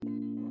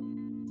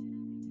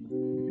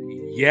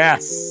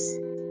Yes,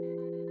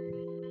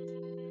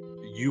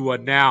 you are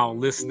now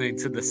listening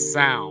to the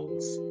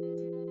sounds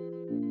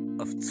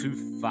of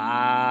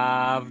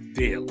 2-5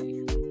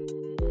 Daily.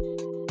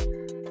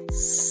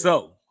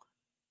 So,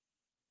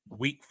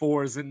 week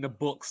 4 is in the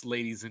books,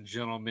 ladies and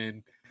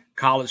gentlemen.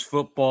 College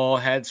football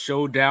had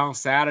showdown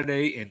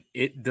Saturday, and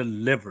it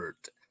delivered.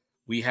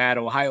 We had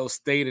Ohio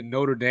State and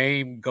Notre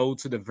Dame go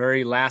to the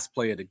very last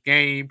play of the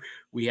game.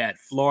 We had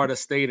Florida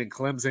State and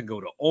Clemson go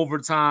to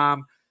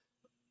overtime.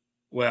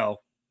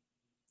 Well,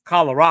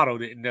 Colorado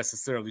didn't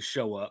necessarily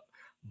show up,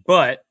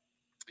 but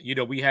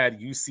we had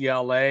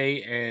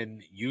UCLA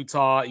and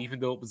Utah,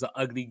 even though it was an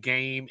ugly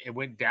game, it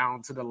went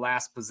down to the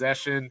last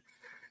possession.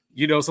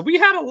 So we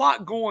had a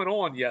lot going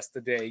on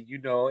yesterday,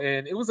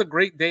 and it was a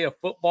great day of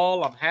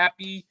football. I'm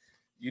happy,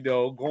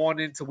 going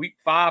into week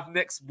 5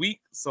 next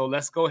week. So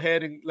let's go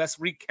ahead and let's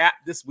recap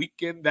this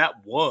weekend that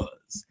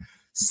was.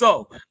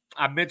 So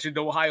I mentioned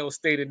Ohio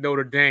State and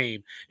Notre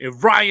Dame.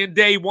 If Ryan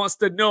Day wants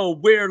to know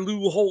where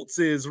Lou Holtz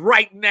is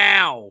right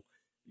now,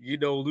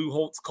 Lou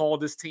Holtz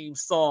called his team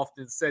soft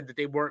and said that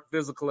they weren't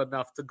physical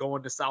enough to go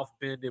into South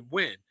Bend and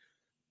win.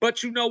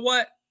 But you know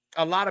what?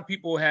 A lot of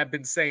people have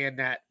been saying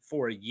that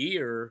for a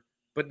year,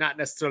 but not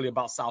necessarily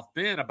about South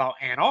Bend, about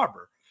Ann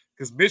Arbor,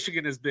 because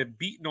Michigan has been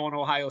beating on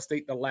Ohio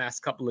State the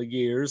last couple of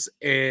years,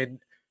 and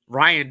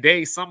Ryan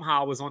Day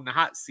somehow was on the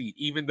hot seat,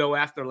 even though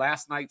after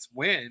last night's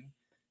win,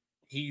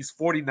 he's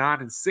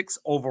 49-6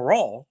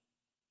 overall.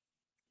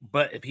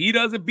 But if he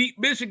doesn't beat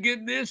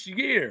Michigan this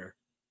year,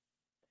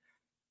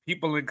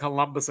 people in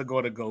Columbus are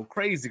going to go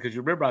crazy, because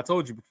you remember I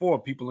told you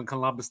before, people in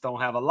Columbus don't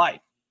have a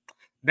life.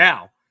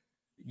 Now,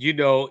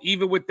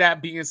 even with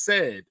that being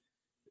said,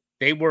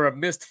 they were a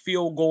missed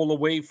field goal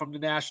away from the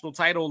national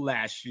title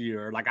last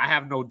year. Like, I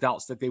have no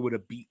doubts that they would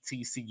have beat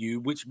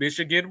TCU, which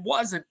Michigan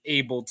wasn't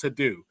able to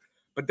do.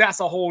 But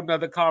that's a whole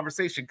nother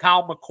conversation.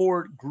 Kyle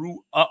McCord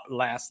grew up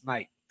last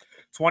night.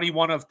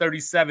 21 of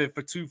 37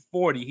 for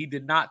 240. He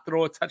did not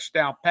throw a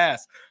touchdown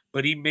pass,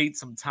 but he made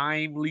some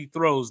timely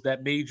throws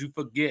that made you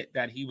forget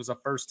that he was a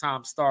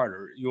first-time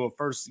starter, your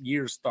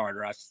first-year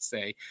starter, I should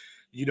say.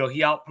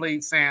 He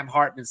outplayed Sam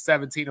Hartman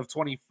 17 of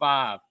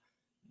 25.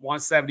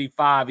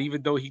 175,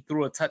 even though he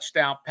threw a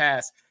touchdown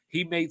pass.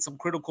 He made some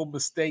critical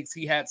mistakes.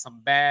 He had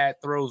some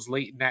bad throws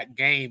late in that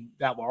game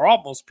that were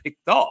almost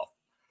picked off,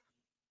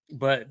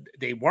 but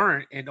they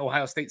weren't, and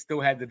Ohio State still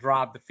had to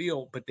drive the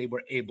field, but they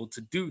were able to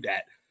do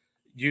that.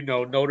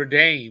 Notre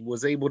Dame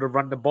was able to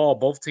run the ball.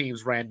 Both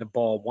teams ran the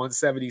ball.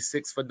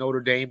 176 for Notre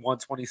Dame,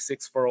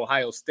 126 for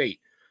Ohio State.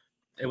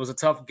 It was a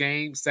tough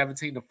game.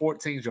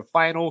 17-14 is your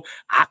final.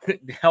 I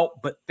couldn't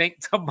help but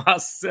think to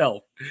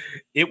myself,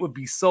 it would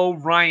be so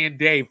Ryan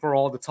Day, for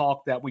all the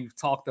talk that we've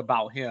talked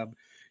about him.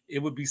 It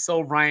would be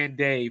so Ryan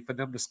Day for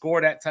them to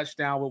score that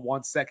touchdown with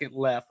 1 second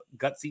left.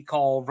 Gutsy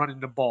call running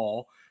the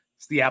ball.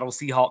 Seattle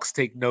Seahawks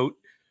take note.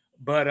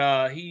 But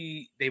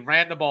they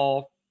ran the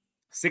ball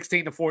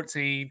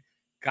 16-14.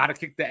 Got to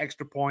kick the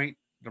extra point.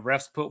 The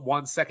refs put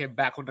 1 second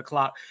back on the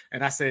clock.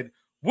 And I said,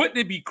 wouldn't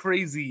it be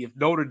crazy if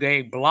Notre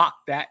Dame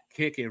blocked that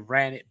kick and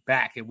ran it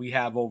back and we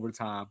have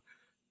overtime?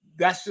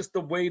 That's just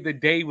the way the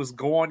day was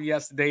going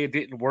yesterday. It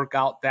didn't work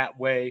out that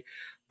way.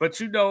 But,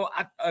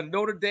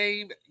 Notre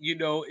Dame,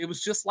 it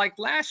was just like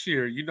last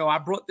year. I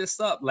brought this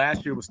up.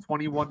 Last year was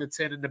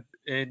 21-10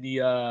 in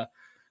the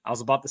I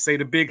was about to say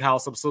the big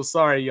house. I'm so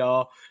sorry,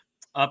 y'all.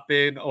 Up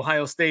in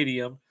Ohio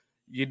Stadium,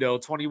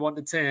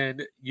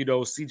 21-10,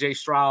 CJ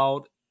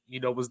Stroud,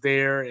 was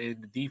there,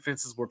 and the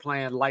defenses were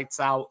playing lights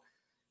out.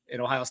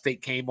 And Ohio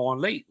State came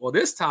on late. Well,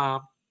 this time,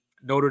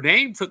 Notre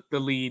Dame took the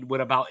lead with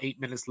about 8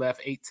 minutes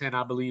left, 8:10,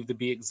 I believe, to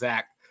be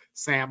exact.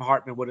 Sam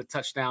Hartman with a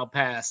touchdown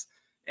pass.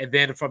 And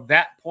then from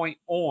that point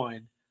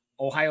on,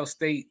 Ohio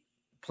State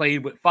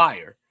played with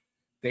fire.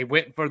 They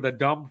went for the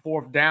dumb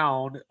fourth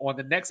down on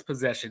the next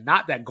possession.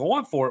 Not that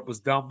going for it was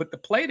dumb, but the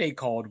play they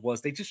called was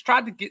they just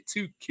tried to get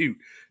too cute,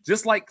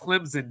 just like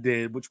Clemson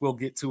did, which we'll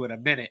get to in a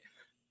minute.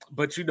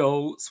 But,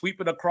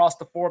 sweeping across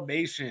the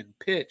formation,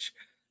 pitch.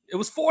 It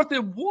was 4th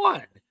and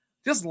 1.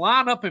 Just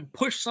line up and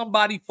push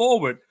somebody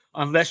forward,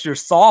 unless you're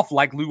soft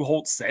like Lou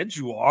Holtz said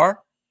you are,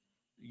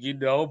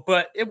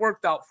 But it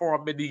worked out for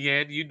them in the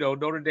end.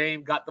 Notre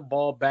Dame got the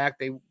ball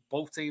back.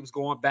 Both teams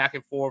going back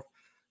and forth.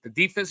 The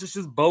defense is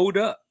just bowed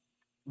up.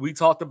 We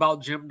talked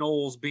about Jim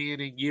Knowles being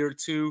in year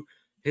 2.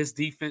 His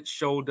defense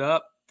showed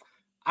up.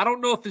 I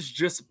don't know if it's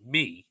just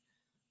me,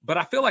 but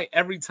I feel like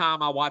every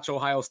time I watch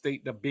Ohio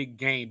State in a big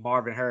game,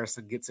 Marvin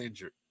Harrison gets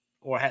injured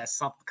or has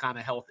some kind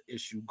of health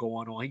issue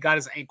going on. He got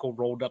his ankle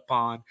rolled up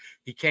on.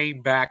 He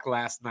came back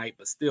last night,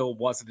 but still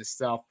wasn't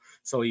himself.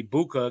 So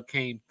Ibuka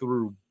came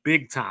through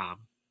big time.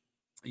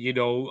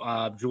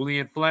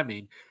 Julian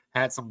Fleming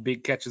had some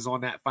big catches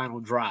on that final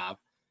drive.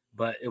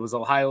 But it was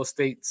Ohio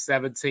State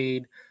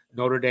 17,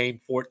 Notre Dame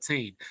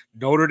 14.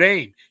 Notre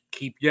Dame,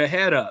 keep your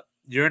head up.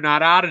 You're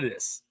not out of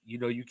this.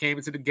 You came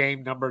into the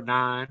game number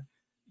 9.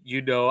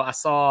 I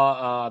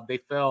saw they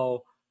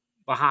fell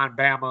behind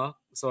Bama.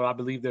 So I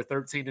believe they're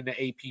 13 in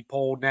the AP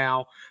poll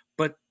now.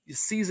 But the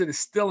season is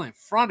still in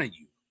front of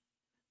you.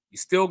 You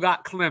still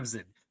got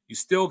Clemson. You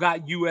still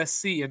got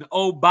USC. And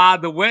oh, by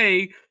the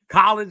way,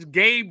 college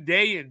game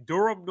day in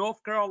Durham,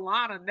 North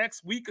Carolina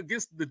next week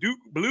against the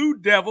Duke Blue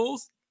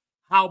Devils.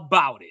 How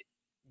about it?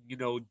 You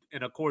know,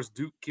 and of course,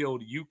 Duke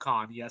killed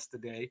UConn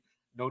yesterday.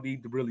 No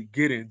need to really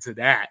get into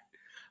that.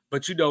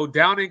 But, you know,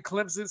 down in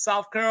Clemson,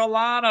 South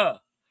Carolina,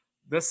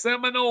 the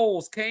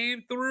Seminoles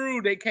came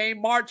through. They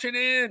came marching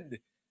in.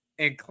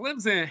 And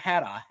Clemson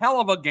had a hell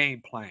of a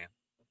game plan.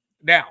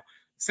 Now,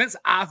 since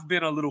I've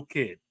been a little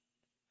kid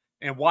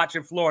and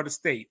watching Florida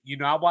State, you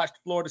know, I watched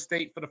Florida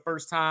State for the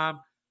first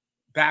time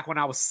back when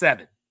I was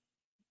 7.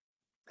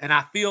 And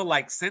I feel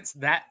like since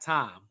that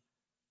time,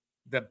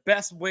 the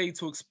best way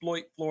to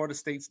exploit Florida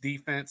State's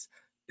defense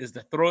is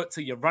to throw it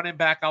to your running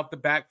back out the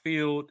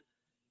backfield,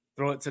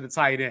 throw it to the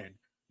tight end.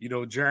 You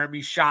know,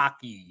 Jeremy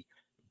Shockey,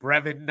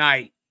 Brevin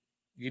Knight,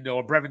 you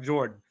know, Brevin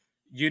Jordan,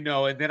 you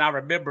know, and then I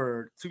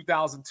remember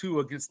 2002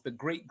 against the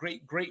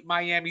great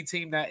Miami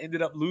team that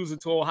ended up losing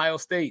to Ohio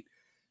State.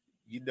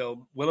 You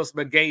know, Willis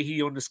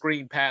McGahee on the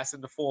screen pass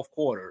in the fourth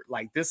quarter.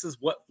 Like, this is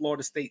what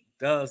Florida State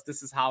does.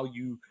 This is how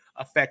you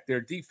affect their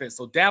defense.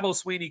 So Dabo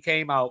Swinney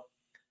came out,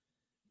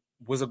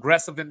 was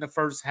aggressive in the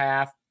first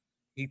half.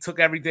 He took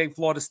everything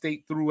Florida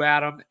State threw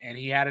at him, and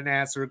he had an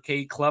answer.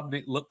 Cade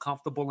Klubnik looked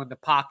comfortable in the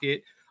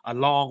pocket, a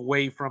long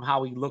way from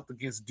how he looked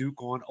against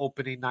Duke on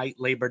opening night,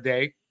 Labor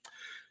Day.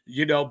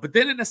 You know, but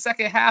then in the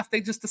second half,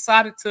 they just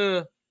decided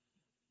to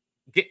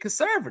get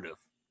conservative.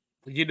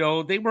 You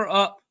know, they were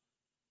up,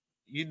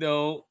 you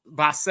know,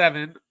 by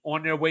 7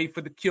 on their way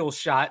for the kill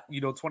shot, you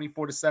know,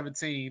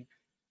 24-17.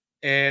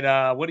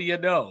 And what do you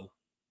know?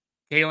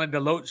 Kalen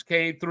DeLoach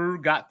came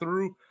through, got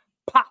through,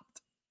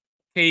 popped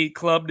Cade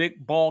Klubnik.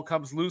 Ball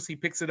comes loose. He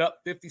picks it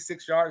up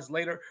 56 yards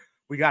later.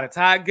 We got a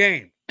tied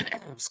game.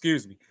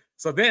 Excuse me.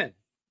 So then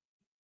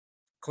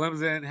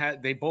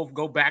Clemson they both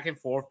go back and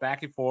forth.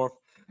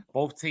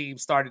 Both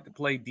teams started to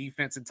play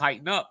defense and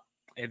tighten up.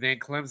 And then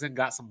Clemson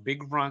got some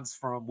big runs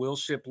from Will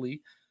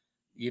Shipley.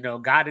 You know,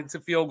 got into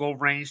field goal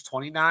range,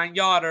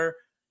 29-yarder.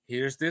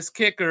 Here's this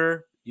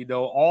kicker. You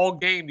know, all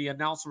game, the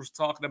announcer was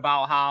talking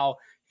about how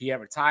he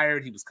had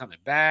retired. He was coming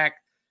back.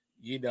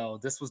 You know,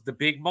 this was the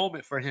big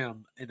moment for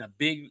him in a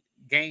big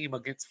game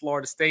against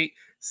Florida State.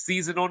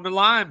 Season on the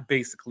line,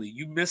 basically.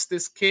 You miss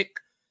this kick,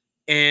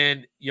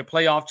 and your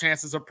playoff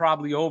chances are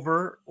probably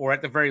over, or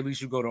at the very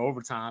least, you go to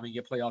overtime, and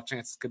your playoff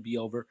chances could be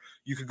over.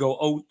 You could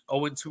go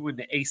 0-2 in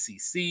the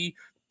ACC,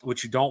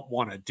 which you don't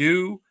want to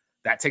do.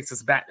 That takes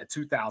us back to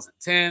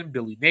 2010.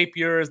 Billy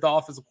Napier is the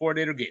offensive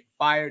coordinator, getting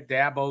fired.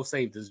 Dabo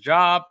saved his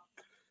job.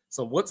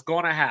 So what's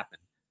going to happen?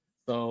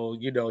 So,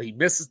 you know, he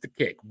misses the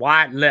kick,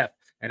 wide left.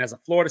 And as a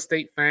Florida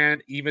State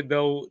fan, even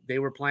though they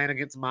were playing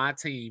against my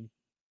team,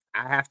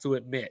 I have to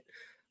admit,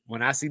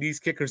 when I see these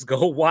kickers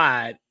go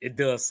wide, it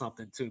does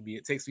something to me.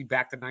 It takes me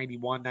back to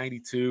 91,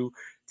 92.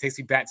 It takes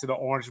me back to the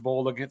Orange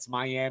Bowl against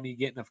Miami,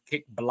 getting a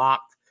kick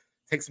blocked.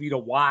 It takes me to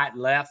wide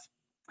left.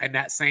 And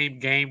that same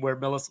game where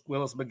Willis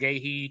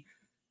McGahee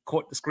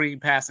caught the screen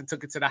pass and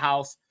took it to the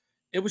house.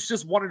 It was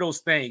just one of those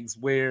things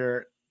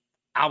where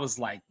I was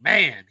like,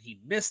 man, he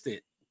missed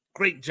it.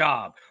 Great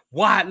job.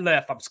 Wide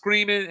left. I'm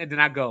screaming. And then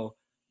I go,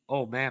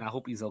 oh, man, I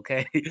hope he's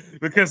okay.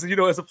 Because, you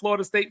know, as a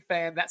Florida State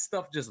fan, that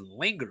stuff just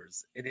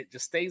lingers. And it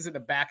just stays in the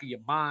back of your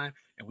mind.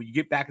 And when you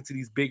get back into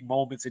these big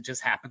moments, it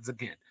just happens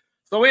again.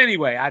 So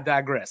anyway, I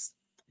digress.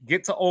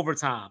 Get to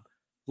overtime.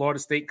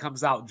 Florida State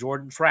comes out.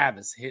 Jordan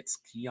Travis hits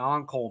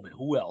Keon Coleman.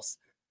 Who else?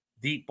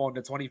 Deep on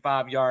the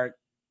 25-yard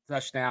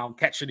touchdown.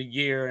 Catch of the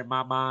year in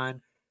my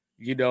mind.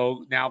 You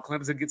know, now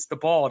Clemson gets the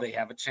ball. They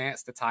have a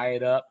chance to tie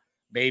it up.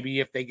 Maybe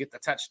if they get the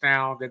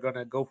touchdown, they're going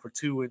to go for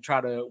 2 and try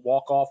to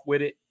walk off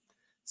with it.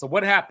 So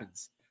what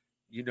happens?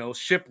 You know,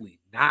 Shipley,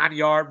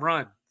 9-yard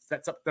run,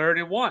 sets up 3rd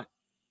and 1.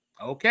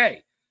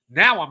 Okay.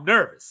 Now I'm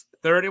nervous.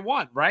 3rd and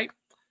 1, right?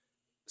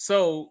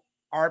 So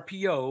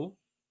RPO,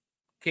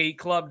 Cade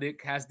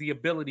Klubnik, has the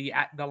ability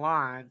at the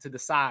line to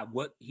decide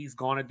what he's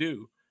going to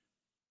do.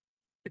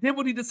 And then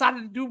what he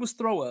decided to do was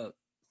throw a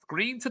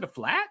screen to the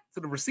flat, to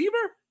the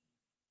receiver.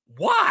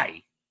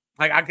 Why?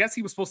 Like, I guess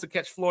he was supposed to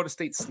catch Florida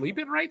State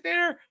sleeping right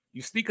there.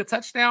 You sneak a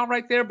touchdown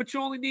right there, but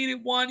you only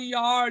needed 1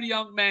 yard,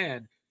 young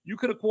man. You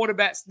could have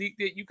quarterback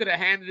sneaked it. You could have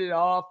handed it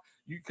off.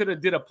 You could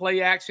have did a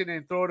play action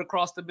and throw it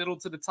across the middle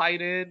to the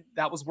tight end.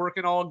 That was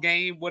working all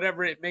game,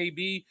 whatever it may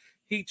be.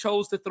 He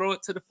chose to throw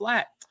it to the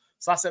flat.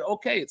 So I said,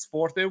 okay, it's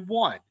 4th and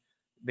 1.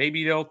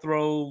 Maybe they'll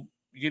throw,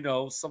 you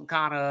know, some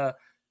kind of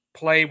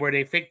play where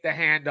they fake the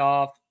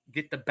handoff,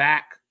 get the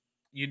back,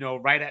 you know,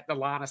 right at the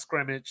line of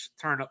scrimmage,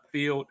 turn up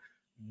field.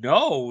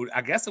 No,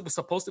 I guess it was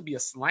supposed to be a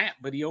slant,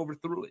 but he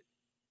overthrew it.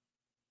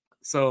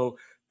 So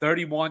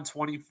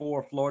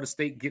 31-24, Florida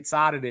State gets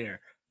out of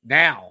there.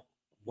 Now,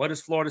 what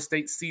does Florida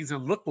State's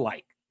season look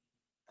like?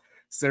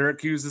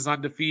 Syracuse is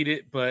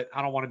undefeated, but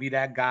I don't want to be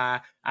that guy.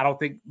 I don't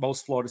think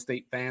most Florida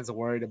State fans are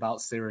worried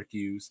about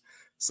Syracuse.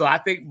 So I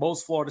think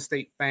most Florida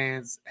State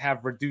fans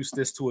have reduced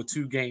this to a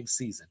 2-game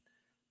season.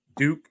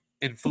 Duke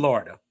and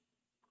Florida.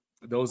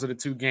 Those are the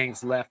 2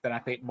 games left that I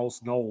think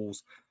most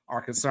Noles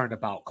are concerned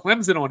about.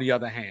 Clemson, on the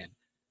other hand,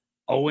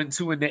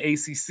 0-2 in the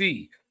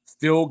ACC.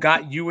 still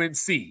got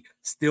UNC,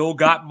 still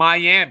got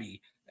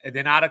Miami, and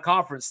then out of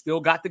conference, still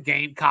got the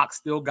Gamecocks,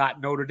 still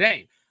got Notre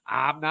Dame.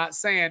 I'm not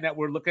saying that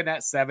we're looking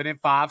at 7-5,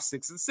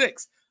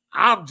 6-6.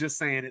 I'm just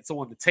saying it's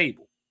on the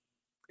table.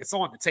 It's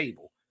on the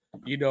table.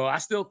 I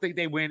still think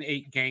they win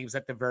 8 games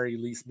at the very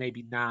least,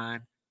 maybe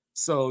 9.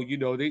 So,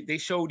 they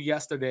showed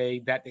yesterday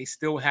that they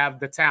still have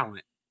the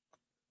talent.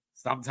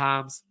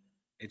 Sometimes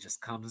it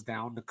just comes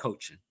down to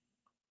coaching.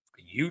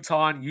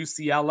 Utah and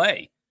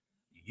UCLA.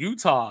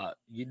 Utah,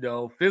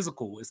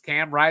 physical. Is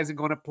Cam Rising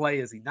going to play?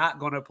 Is he not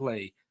going to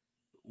play?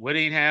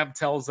 Whittingham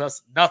tells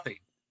us nothing,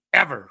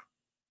 ever.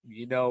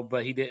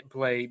 But he didn't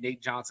play.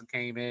 Nate Johnson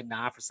came in,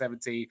 9 for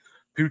 17.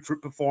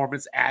 Putrid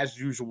performance as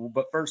usual,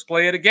 but first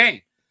play of the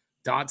game.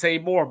 Dante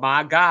Moore,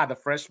 my God, the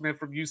freshman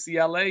from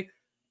UCLA,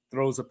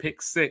 throws a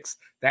pick 6.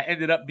 That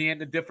ended up being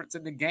the difference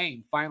in the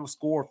game. Final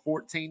score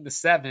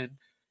 14-7.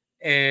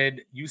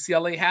 And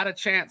UCLA had a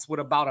chance with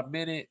about a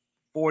minute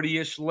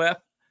 40-ish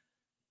left.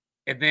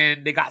 And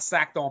then they got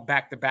sacked on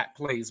back-to-back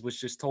plays,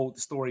 which just told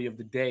the story of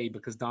the day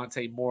because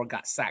Dante Moore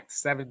got sacked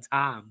 7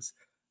 times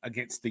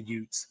against the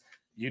Utes.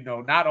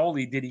 Not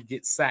only did he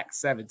get sacked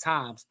 7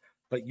 times,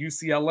 but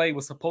UCLA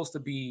was supposed to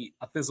be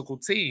a physical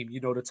team.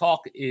 The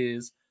talk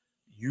is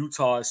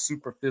Utah is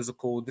super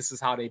physical. This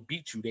is how they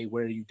beat you. They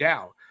wear you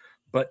down.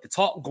 But the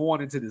talk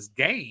going into this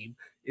game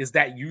is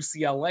that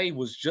UCLA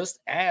was just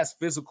as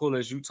physical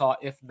as Utah,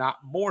 if not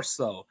more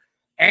so.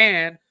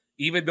 And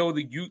even though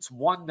the Utes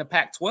won the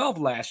Pac-12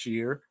 last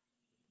year,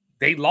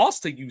 they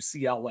lost to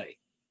UCLA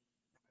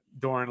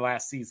during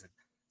last season.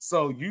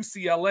 So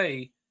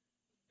UCLA,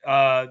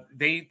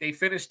 they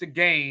finished the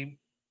game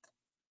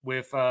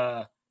with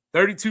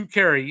 32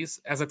 carries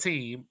as a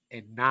team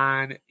and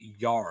 9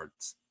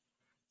 yards.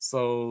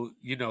 So,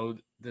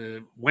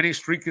 the winning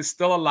streak is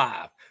still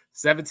alive.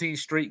 17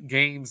 straight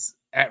games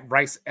at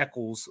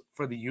Rice-Eccles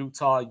for the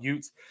Utah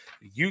Utes.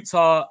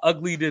 Utah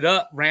uglied it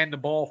up, ran the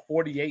ball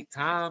 48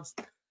 times.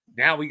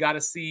 Now we got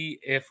to see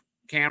if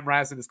Cam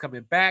Rising is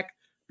coming back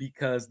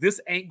because this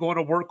ain't going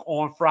to work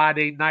on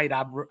Friday night.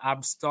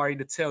 I'm starting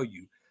to tell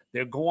you.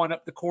 They're going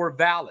up to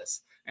Corvallis.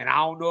 And I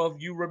don't know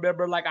if you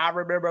remember, like I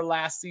remember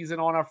last season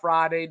on a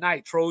Friday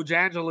night,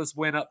 Trojangelis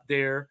went up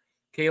there,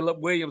 Caleb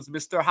Williams,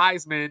 Mr.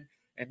 Heisman,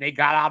 and they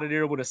got out of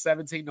there with a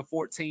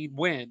 17-14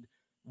 win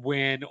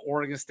when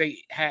Oregon State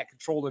had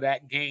control of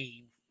that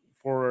game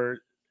for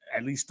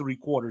at least 3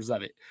 quarters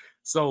of it.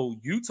 So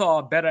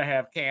Utah better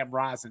have Cam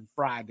Rising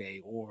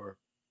Friday or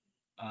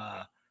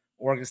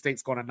Oregon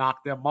State's going to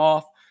knock them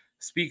off.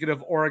 Speaking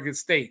of Oregon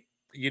State,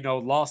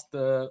 lost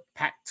the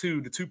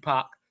Pac-2, the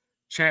Tupac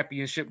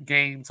championship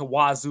game to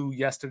Wazoo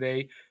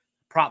yesterday.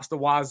 Props to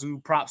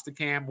Wazoo, props to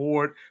Cam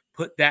Ward.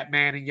 Put that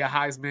man in your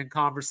Heisman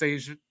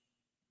conversation.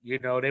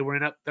 They were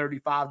in up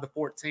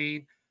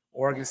 35-14.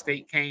 Oregon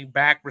State came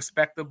back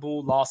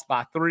respectable, lost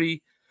by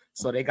 3.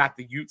 So they got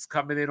the Utes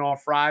coming in on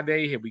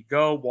Friday. Here we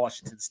go.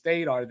 Washington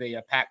State, are they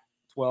a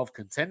Pac-12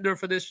 contender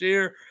for this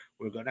year?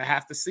 We're going to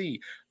have to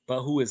see.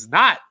 But who is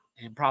not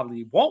and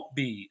probably won't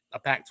be a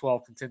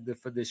Pac-12 contender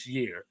for this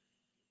year?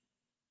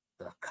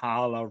 The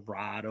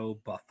Colorado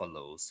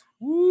Buffaloes.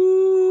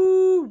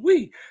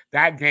 Woo-wee.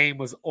 That game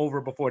was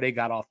over before they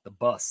got off the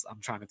bus.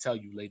 I'm trying to tell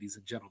you, ladies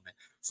and gentlemen.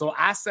 So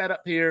I sat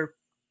up here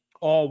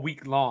all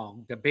week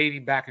long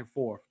debating back and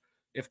forth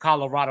if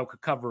Colorado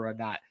could cover or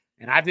not.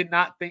 And I did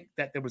not think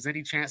that there was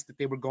any chance that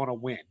they were going to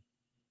win.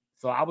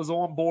 So I was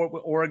on board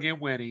with Oregon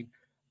winning.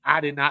 I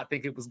did not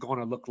think it was going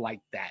to look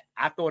like that.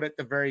 I thought at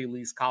the very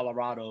least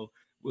Colorado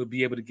would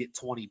be able to get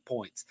 20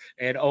 points.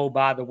 And oh,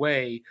 by the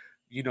way,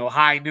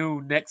 high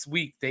noon next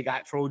week, they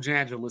got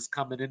Trojangelis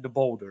coming into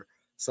Boulder.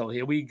 So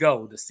here we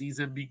go. The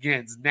season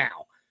begins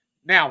now.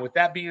 Now, with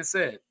that being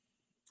said,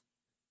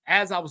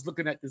 as I was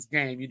looking at this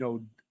game,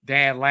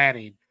 Dan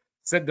Lanning,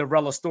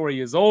 Cinderella story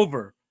is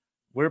over.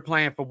 We're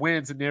playing for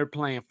wins and they're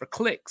playing for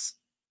clicks.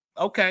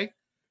 Okay.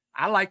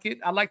 I like it.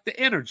 I like the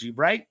energy,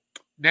 right?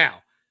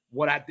 Now,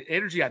 the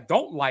energy I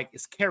don't like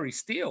is Kerry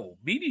Steele,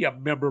 media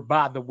member,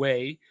 by the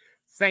way,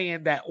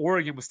 saying that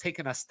Oregon was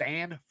taking a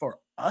stand for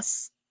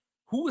us.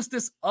 Who is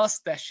this us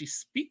that she's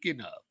speaking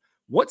of?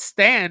 What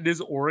stand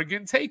is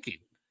Oregon taking?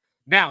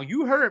 Now,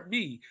 you heard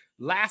me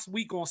last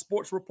week on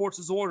Sports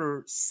Reports'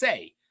 Order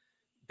say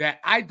that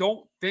I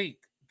don't think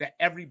that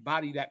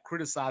everybody that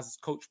criticizes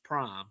Coach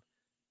Prime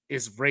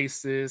is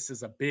racist,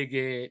 is a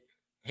bigot,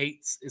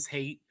 is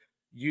hate,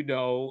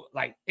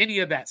 like any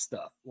of that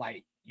stuff.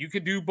 Like, you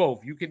can do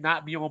both. You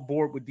cannot be on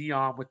board with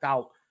Deion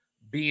without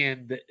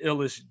being the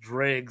illest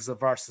dregs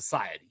of our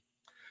society.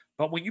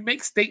 But when you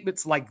make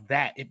statements like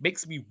that, it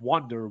makes me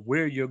wonder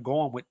where you're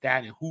going with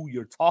that and who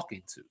you're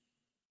talking to.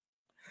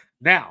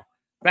 Now,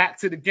 back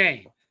to the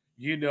game.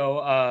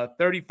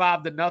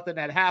 35-0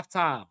 at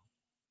halftime.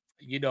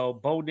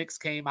 Bo Nix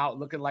came out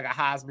looking like a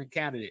Heisman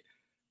candidate.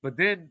 But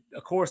then,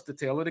 of course, the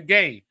tail of the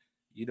game.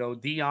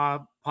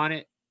 Deion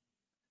punted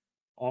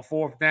on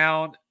 4th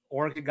down.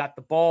 Oregon got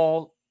the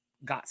ball,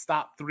 got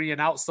stopped 3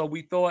 and out. So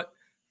we thought,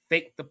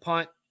 faked the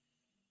punt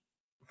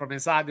from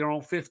inside their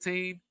own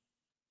 15.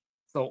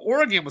 So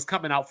Oregon was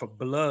coming out for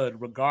blood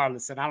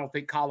regardless, and I don't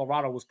think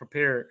Colorado was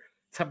prepared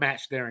to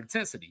match their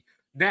intensity.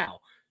 Now,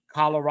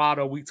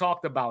 Colorado, we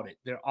talked about it.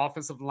 Their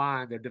offensive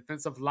line, their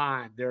defensive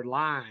line, their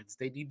lines,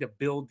 they need to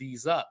build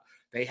these up.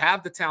 They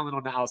have the talent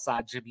on the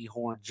outside, Jimmy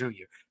Horn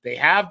Jr. They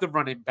have the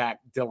running back,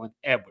 Dylan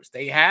Edwards.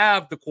 They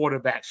have the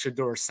quarterback,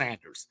 Shedeur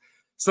Sanders.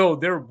 So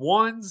their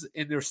ones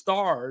and their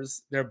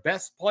stars, their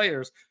best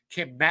players,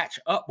 can match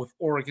up with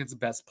Oregon's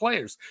best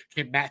players,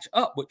 can match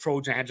up with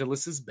Trojan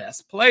Angeles'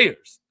 best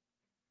players.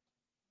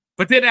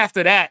 But then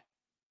after that,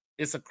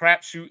 it's a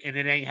crapshoot and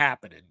it ain't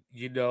happening,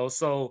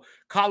 So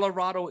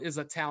Colorado is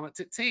a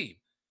talented team.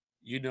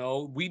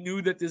 We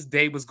knew that this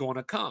day was going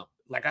to come.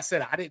 Like I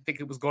said, I didn't think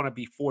it was going to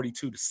be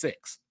 42-6,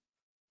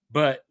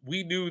 but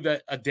we knew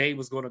that a day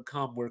was going to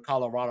come where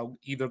Colorado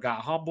either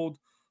got humbled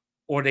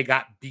or they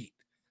got beat.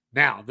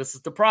 Now, this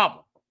is the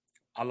problem.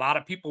 A lot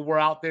of people were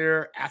out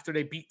there after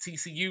they beat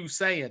TCU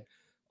saying,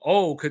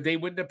 oh, could they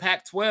win the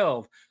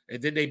Pac-12?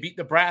 And then they beat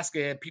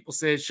Nebraska, and people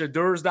said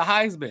Shedeur's the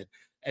Heisman.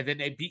 And then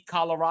they beat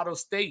Colorado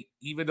State,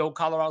 even though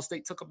Colorado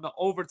State took them to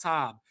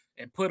overtime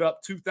and put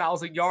up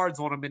 2,000 yards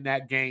on them in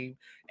that game.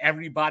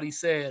 Everybody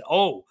said,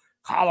 oh,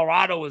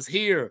 Colorado is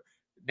here.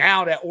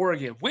 Now that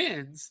Oregon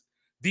wins,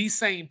 these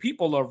same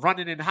people are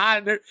running and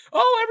hiding.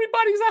 Oh,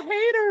 everybody's a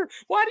hater.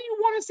 Why do you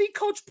want to see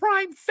Coach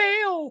Prime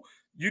fail?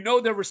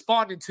 They're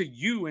responding to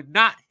you and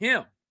not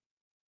him.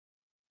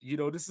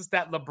 This is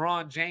that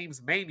LeBron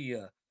James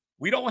mania.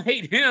 We don't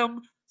hate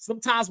him.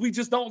 Sometimes we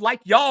just don't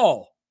like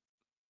y'all.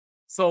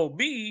 So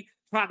me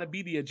trying to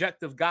be the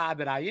objective guy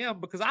that I am,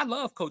 because I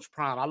love Coach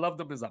Prime. I love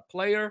him as a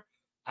player.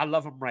 I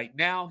love him right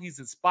now. He's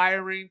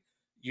inspiring.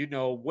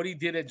 What he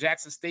did at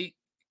Jackson State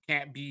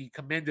can't be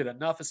commended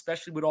enough,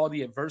 especially with all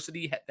the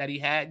adversity that he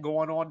had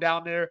going on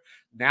down there.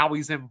 Now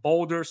he's in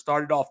Boulder,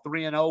 started off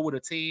 3-0 with a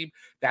team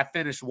that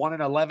finished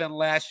 1-11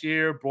 last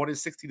year, brought in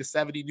 60 to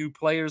 70 new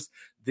players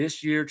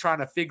this year, trying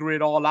to figure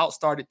it all out,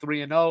 started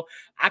 3-0.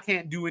 I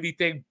can't do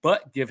anything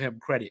but give him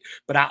credit,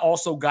 but I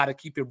also got to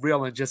keep it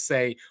real and just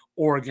say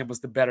Oregon was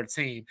the better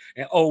team.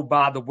 And oh,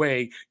 by the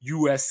way,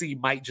 USC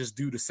might just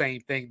do the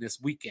same thing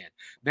this weekend.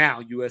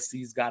 Now,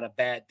 USC's got a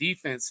bad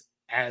defense,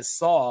 as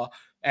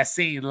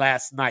seen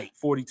last night,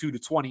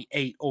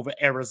 42-28 over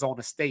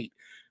Arizona State,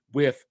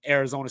 with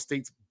Arizona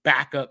State's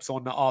backups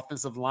on the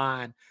offensive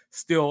line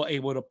still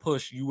able to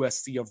push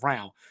USC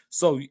around.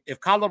 So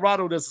if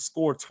Colorado doesn't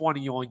score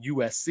 20 on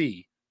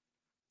USC,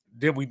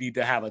 then we need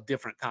to have a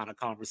different kind of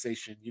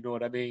conversation. You know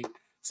what I mean?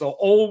 So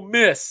Ole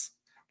Miss,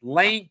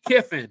 Lane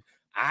Kiffin,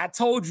 I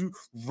told you,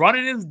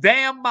 running his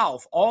damn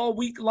mouth all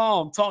week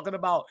long, talking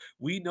about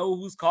we know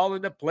who's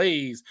calling the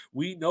plays.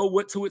 We know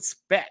what to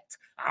expect.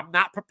 I'm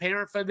not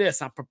preparing for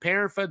this. I'm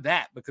preparing for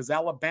that, because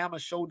Alabama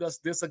showed us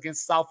this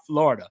against South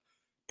Florida.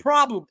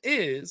 Problem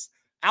is,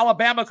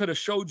 Alabama could have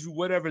showed you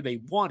whatever they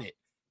wanted.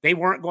 They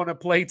weren't going to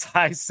play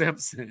Ty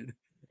Simpson,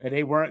 and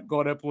they weren't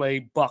going to play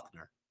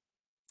Buckner,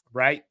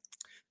 right?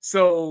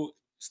 So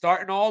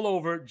starting all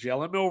over,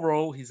 Jalen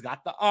Milroe, he's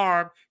got the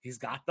arm, he's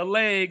got the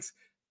legs.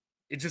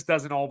 It just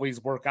doesn't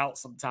always work out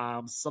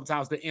sometimes.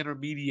 Sometimes the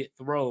intermediate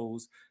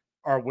throws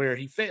are where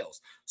he fails.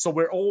 So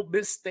where Ole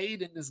Miss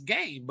stayed in this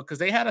game, because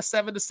they had a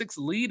 7-6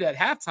 lead at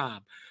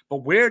halftime, but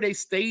where they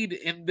stayed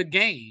in the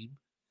game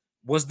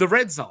was the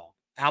red zone.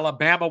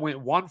 Alabama went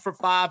 1 for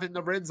 5 in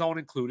the red zone,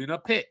 including a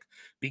pick,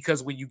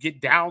 because when you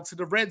get down to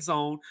the red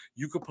zone,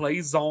 you could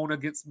play zone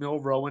against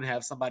Milroe and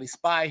have somebody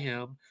spy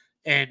him,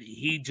 and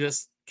he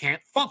just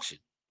can't function,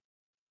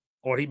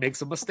 or he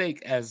makes a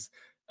mistake as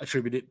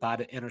attributed by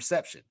the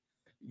interception.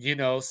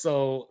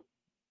 So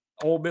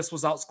Ole Miss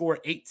was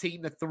outscored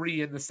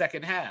 18-3 in the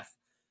second half.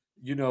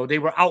 They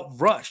were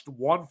outrushed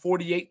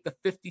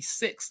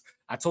 148-56.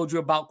 I told you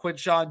about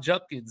Quinshon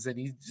Judkins,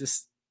 and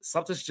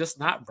something's just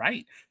not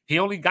right. He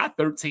only got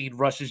 13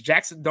 rushes.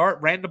 Jackson Dart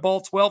ran the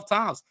ball 12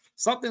 times.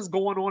 Something's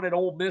going on at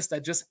Ole Miss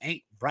that just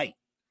ain't right.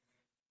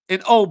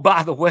 And oh,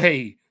 by the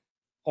way,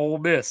 Ole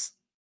Miss,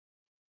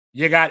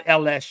 you got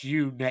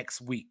LSU next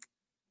week.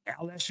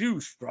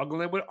 LSU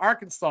struggling with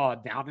Arkansas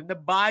down in the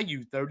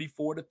Bayou,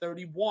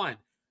 34-31.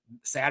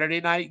 Saturday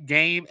night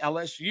game,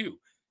 LSU.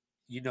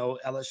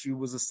 LSU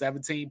was a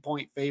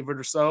 17-point favorite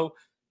or so,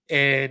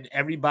 and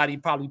everybody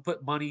probably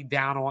put money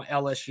down on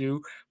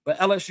LSU. But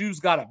LSU's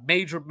got a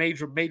major,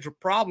 major, major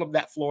problem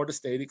that Florida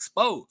State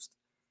exposed.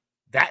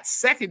 That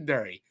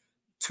secondary,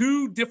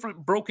 2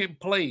 different broken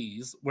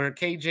plays where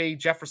KJ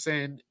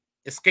Jefferson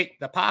escaped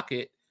the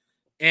pocket,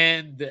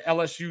 and the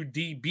LSU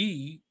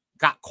DB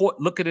got caught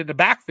looking in the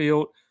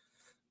backfield,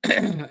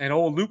 and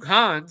old Luke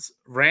Hines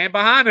ran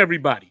behind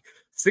everybody.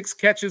 6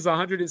 catches,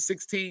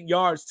 116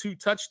 yards, 2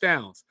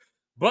 touchdowns.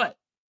 But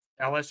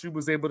LSU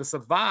was able to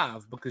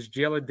survive because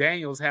Jalen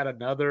Daniels had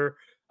another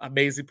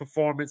amazing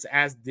performance,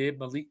 as did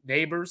Malik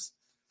Neighbors.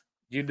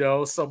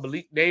 So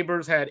Malik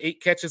Neighbors had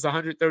 8 catches,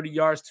 130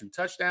 yards, 2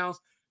 touchdowns.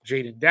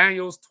 Jaden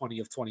Daniels, 20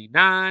 of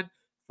 29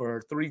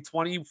 for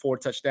 320, 4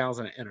 touchdowns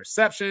and an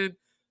interception.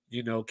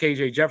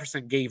 KJ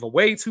Jefferson gave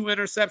away 2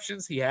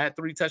 interceptions. He had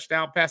 3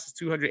 touchdown passes,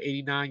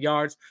 289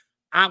 yards.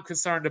 I'm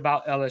concerned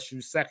about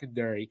LSU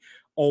secondary.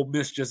 Ole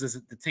Miss just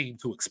isn't the team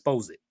to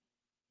expose it.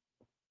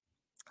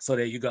 So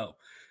there you go.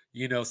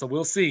 So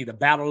we'll see. The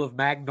Battle of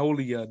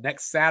Magnolia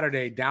next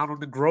Saturday down on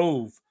the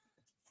Grove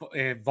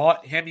in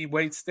Vaught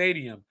Hemingway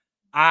Stadium.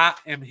 I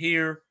am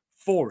here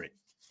for it.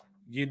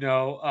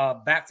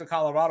 Back to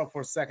Colorado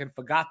for a second.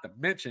 Forgot to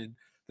mention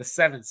the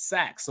 7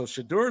 sacks. So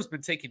Shadeur's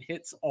been taking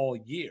hits all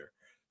year.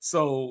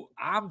 So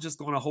I'm just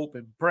going to hope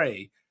and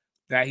pray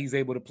that he's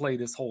able to play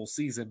this whole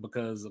season,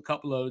 because a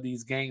couple of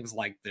these games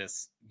like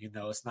this,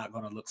 it's not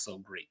going to look so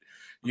great.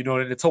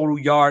 And the total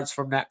yards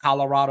from that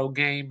Colorado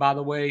game, by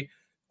the way,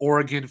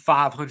 Oregon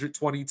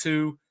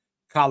 522,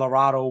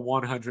 Colorado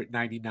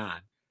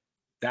 199.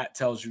 That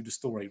tells you the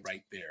story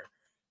right there.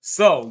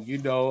 So,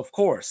 of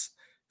course,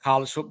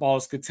 college football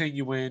is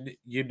continuing.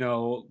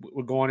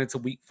 We're going into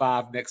week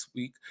 5 next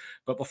week.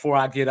 But before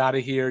I get out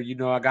of here,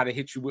 I got to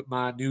hit you with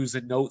my news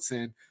and notes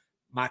and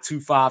my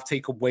 2-5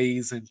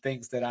 takeaways and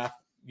things that I,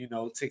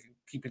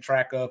 keeping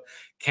track of.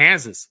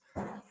 Kansas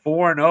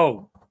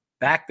 4-0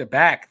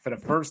 back-to-back for the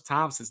first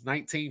time since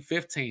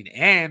 1915,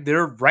 and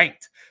they're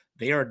ranked.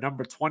 They are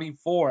number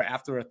 24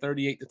 after a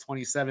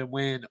 38-27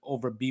 win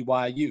over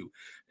BYU.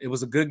 It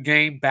was a good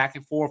game, back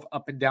and forth,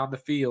 up and down the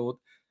field,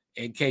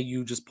 and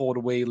KU just pulled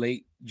away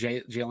late.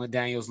 Jalen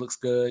Daniels looks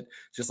good,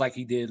 just like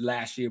he did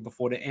last year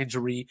before the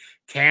injury.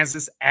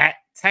 Kansas at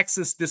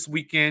Texas this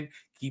weekend.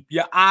 Keep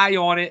your eye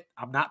on it.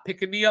 I'm not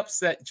picking the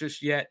upset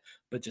just yet,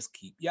 but just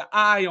keep your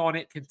eye on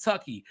it.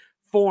 Kentucky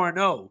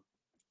 4-0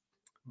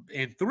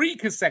 in 3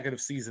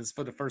 consecutive seasons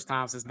for the first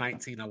time since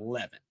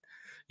 1911.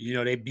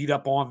 They beat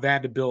up on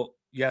Vanderbilt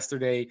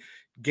yesterday,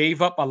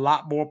 gave up a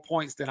lot more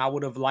points than I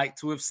would have liked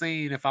to have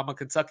seen if I'm a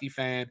Kentucky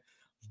fan.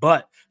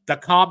 But the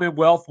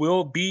Commonwealth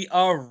will be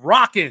a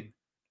rocking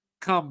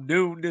come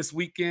noon this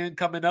weekend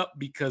coming up,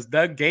 because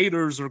the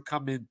Gators are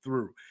coming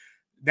through.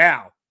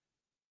 Now,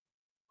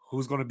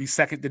 who's going to be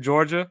second to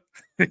Georgia?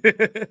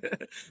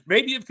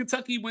 Maybe if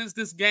Kentucky wins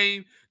this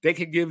game, they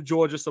can give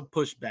Georgia some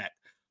pushback.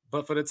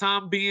 But for the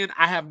time being,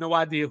 I have no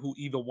idea who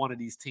either one of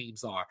these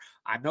teams are.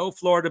 I know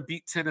Florida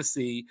beat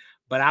Tennessee,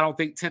 but I don't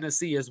think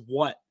Tennessee is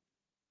what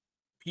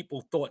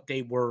people thought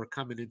they were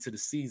coming into the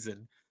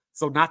season.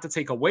 So not to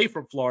take away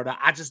from Florida,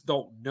 I just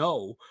don't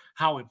know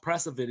how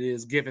impressive it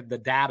is given the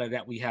data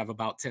that we have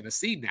about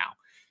Tennessee now.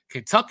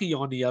 Kentucky,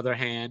 on the other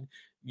hand,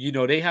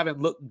 they haven't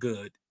looked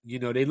good.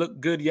 They looked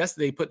good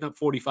yesterday, putting up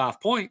 45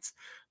 points,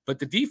 but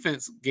the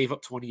defense gave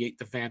up 28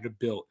 to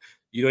Vanderbilt.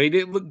 They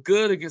didn't look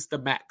good against the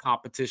MAC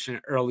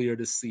competition earlier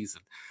this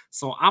season.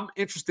 So I'm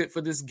interested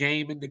for this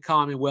game in the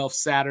Commonwealth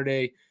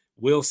Saturday.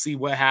 We'll see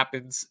what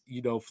happens.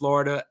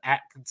 Florida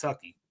at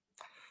Kentucky.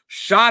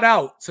 Shout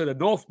out to the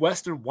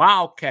Northwestern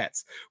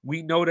Wildcats.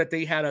 We know that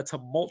they had a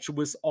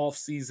tumultuous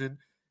offseason,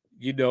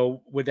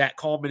 where that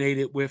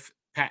culminated with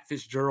Pat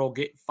Fitzgerald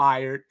getting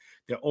fired.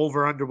 Their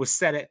over-under was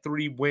set at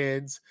 3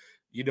 wins.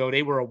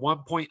 They were a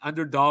 1-point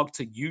underdog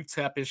to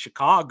UTEP in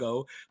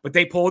Chicago, but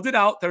they pulled it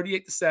out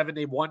 38-7.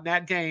 They won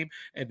that game.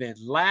 And then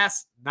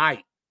last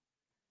night,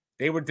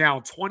 they were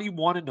down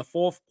 21 in the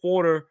fourth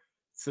quarter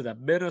to the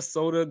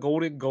Minnesota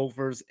Golden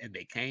Gophers, and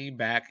they came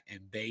back and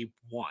they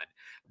won.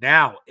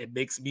 Now, it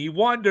makes me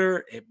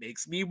wonder.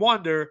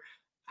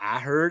 I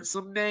heard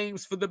some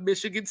names for the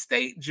Michigan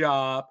State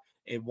job,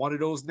 and one of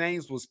those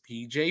names was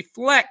PJ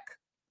Fleck.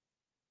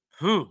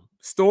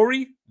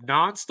 Story?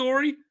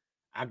 Non-story?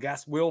 I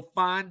guess we'll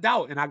find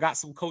out. And I got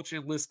some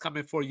coaching lists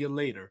coming for you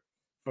later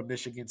from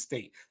Michigan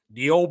State.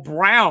 Neil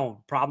Brown,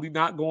 probably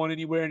not going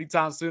anywhere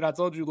anytime soon. I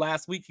told you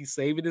last week he's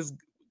saving his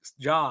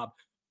job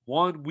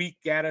 1 week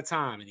at a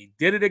time. And he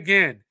did it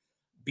again.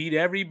 Beat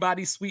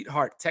everybody's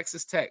sweetheart,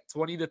 Texas Tech,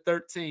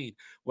 20-13.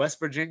 West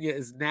Virginia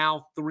is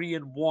now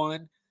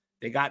 3-1.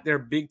 They got their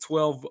Big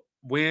 12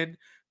 win.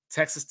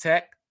 Texas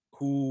Tech,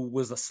 who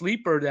was a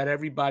sleeper that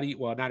everybody,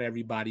 well, not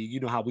everybody, you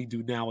know how we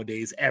do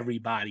nowadays,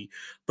 everybody,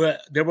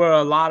 but there were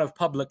a lot of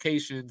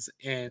publications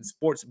and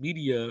sports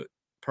media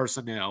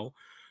personnel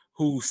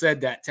who said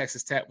that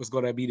Texas Tech was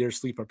going to be their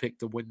sleeper pick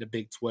to win the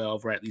Big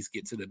 12 or at least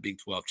get to the Big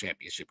 12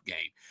 championship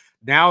game.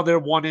 Now they're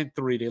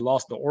 1-3. They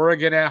lost to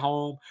Oregon at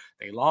home.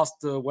 They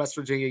lost to West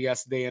Virginia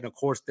yesterday. And of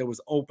course, there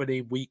was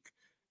opening week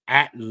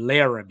at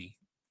Laramie,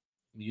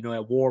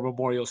 at War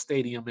Memorial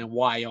Stadium in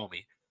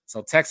Wyoming.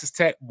 So Texas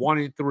Tech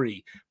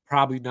 1-3,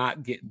 probably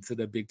not getting to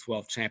the Big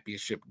 12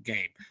 championship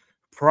game.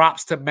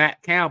 Props to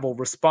Matt Campbell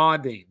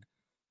responding.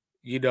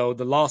 The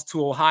loss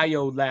to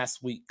Ohio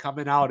last week,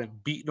 coming out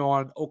and beating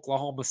on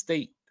Oklahoma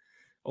State.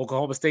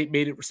 Oklahoma State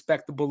made it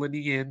respectable in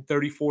the end,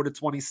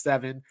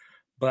 34-27,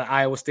 but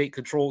Iowa State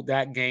controlled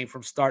that game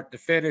from start to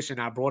finish.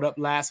 And I brought up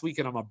last week,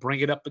 and I'm going to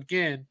bring it up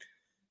again,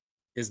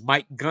 is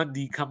Mike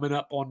Gundy coming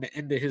up on the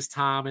end of his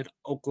time in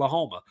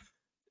Oklahoma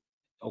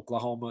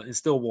and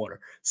Stillwater.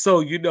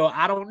 So,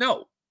 I don't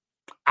know.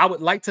 I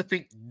would like to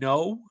think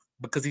no,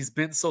 because he's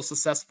been so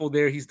successful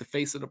there. He's the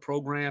face of the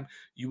program.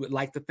 You would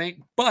like to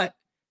think, but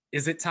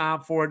is it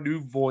time for a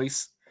new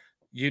voice?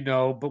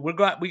 But we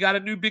got a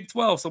new Big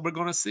 12, so we're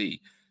going to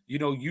see.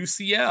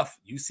 UCF,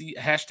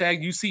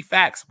 hashtag UC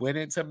Facts, went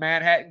into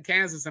Manhattan,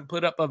 Kansas, and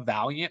put up a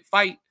valiant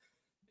fight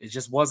It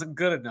just wasn't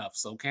good enough.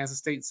 So Kansas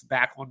State's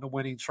back on the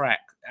winning track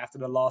after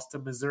the loss to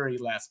Missouri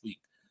last week.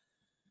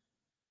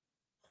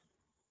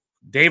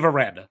 Dave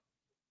Aranda.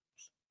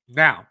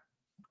 Now,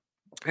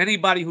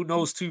 anybody who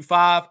knows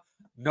 2-5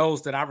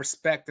 knows that I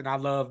respect and I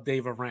love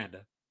Dave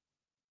Aranda.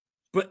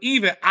 But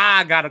even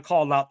I got to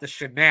call out the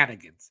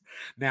shenanigans.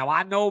 Now,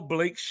 I know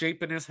Blake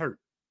Shapen is hurt.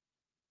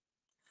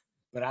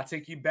 But I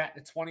take you back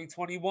to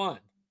 2021.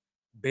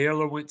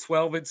 Baylor went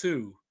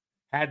 12-2.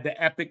 Had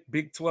the epic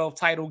Big 12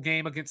 title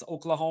game against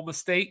Oklahoma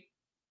State.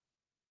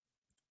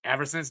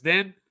 Ever since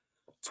then,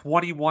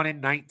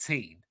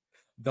 21-19.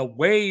 The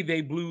way they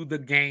blew the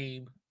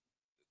game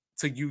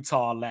to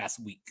Utah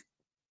last week.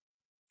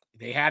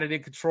 They had it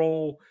in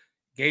control,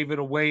 gave it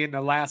away in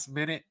the last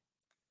minute,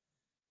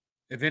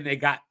 and then they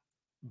got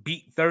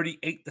beat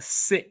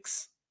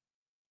 38-6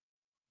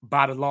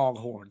 by the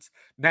Longhorns.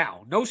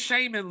 Now, no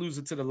shame in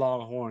losing to the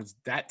Longhorns.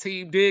 That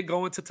team did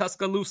go into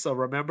Tuscaloosa,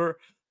 remember,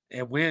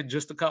 and win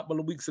just a couple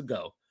of weeks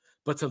ago.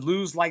 But to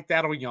lose like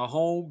that on your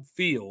home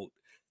field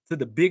to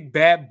the big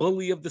bad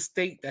bully of the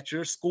state that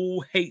your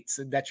school hates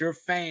and that your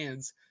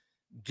fans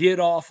get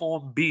off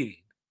on beating,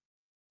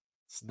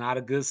 it's not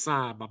a good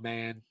sign, my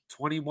man.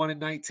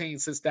 21-19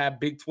 since that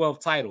Big 12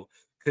 title.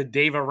 Could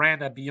Dave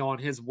Aranda be on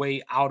his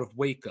way out of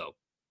Waco?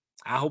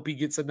 I hope he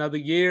gets another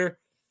year.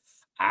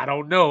 I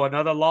don't know.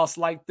 Another loss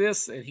like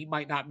this, and he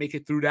might not make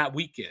it through that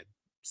weekend.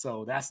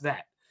 So that's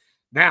that.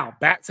 Now,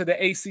 back to the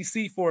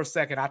ACC for a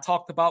second. I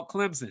talked about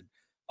Clemson.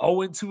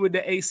 0-2 in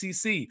the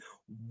ACC.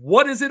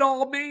 What does it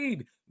all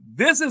mean?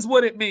 This is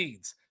what it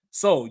means.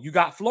 So you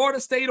got Florida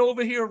State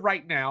over here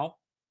right now,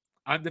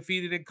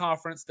 undefeated in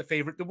conference, the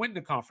favorite to win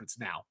the conference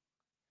now.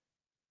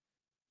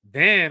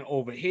 Then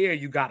over here,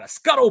 you got a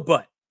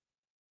scuttlebutt.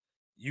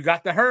 You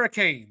got the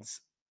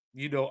Hurricanes,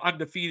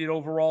 undefeated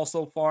overall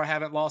so far,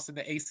 haven't lost in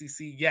the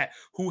ACC yet,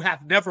 who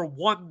have never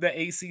won the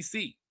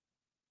ACC.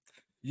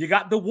 You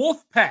got the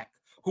Wolfpack,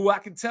 who I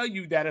can tell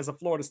you that as a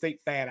Florida State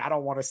fan, I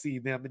don't want to see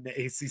them in the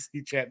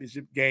ACC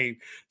championship game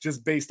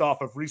just based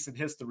off of recent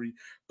history.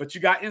 But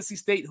you got NC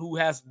State, who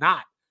has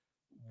not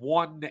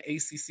won the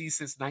ACC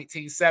since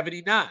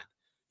 1979.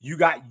 You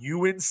got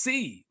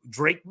UNC,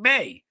 Drake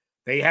May.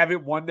 They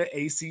haven't won the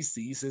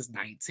ACC since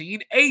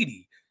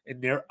 1980,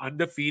 and they're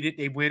undefeated.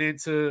 They went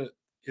into,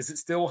 is it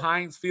still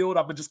Heinz Field?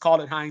 I'm going to just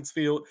call it Heinz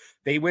Field.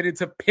 They went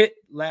into Pitt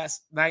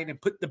last night and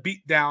put the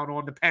beat down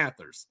on the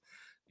Panthers.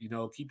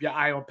 Keep your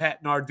eye on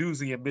Pat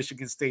Narduzzi at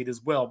Michigan State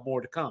as well.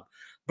 More to come.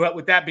 But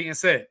with that being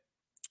said,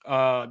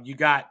 you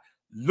got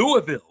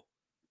Louisville,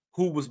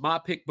 who was my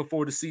pick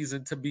before the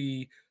season to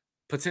be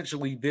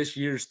potentially this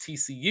year's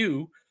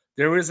TCU.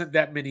 There isn't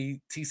that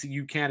many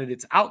TCU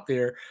candidates out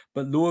there,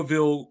 but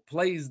Louisville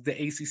plays the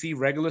ACC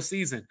regular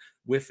season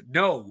with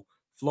no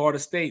Florida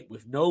State,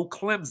 with no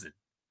Clemson.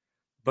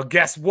 But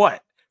guess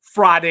what?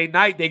 Friday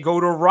night, they go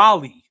to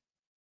Raleigh.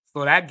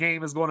 So that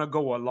game is going to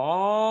go a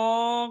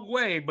long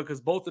way because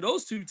both of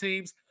those two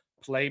teams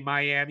play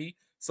Miami.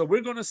 So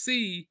we're going to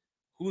see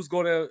who's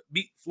going to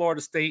beat Florida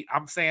State.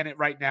 I'm saying it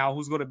right now.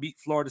 Who's going to beat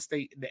Florida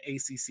State in the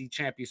ACC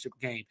championship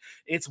game?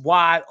 It's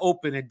wide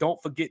open. And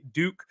don't forget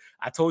Duke.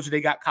 I told you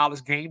they got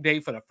College Game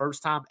Day for the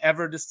first time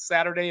ever this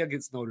Saturday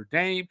against Notre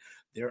Dame.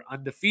 They're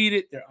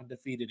undefeated. They're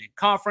undefeated in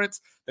conference.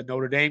 The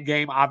Notre Dame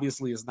game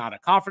obviously is not a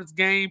conference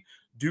game.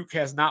 Duke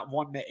has not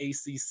won the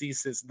ACC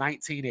since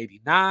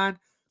 1989.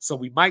 So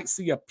we might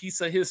see a piece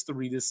of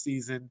history this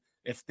season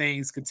if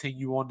things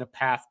continue on the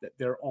path that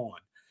they're on.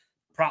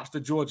 Props to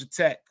Georgia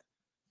Tech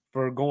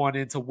for going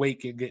into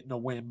Wake and getting a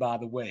win, by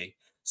the way.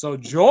 So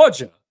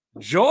Georgia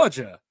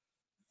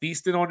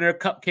feasted on their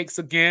cupcakes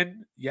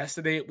again.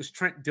 Yesterday it was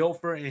Trent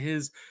Dilfer and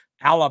his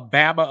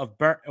Alabama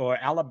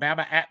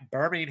at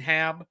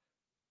Birmingham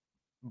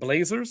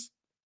Blazers.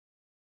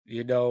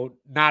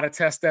 Not a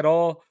test at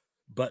all.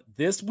 But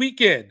this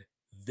weekend,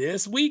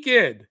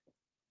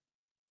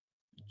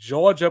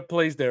 Georgia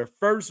plays their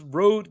first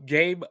road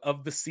game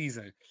of the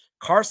season.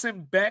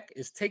 Carson Beck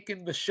is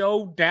taking the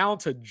show down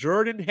to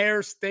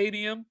Jordan-Hare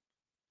Stadium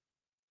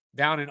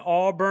down in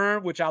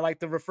Auburn, which I like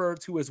to refer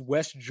to as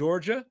West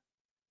Georgia.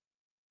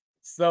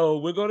 So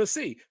we're going to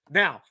see.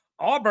 Now,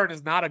 Auburn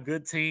is not a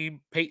good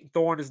team. Peyton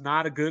Thorne is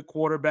not a good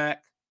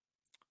quarterback.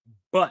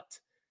 But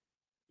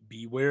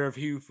beware of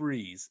Hugh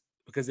Freeze.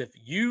 Because if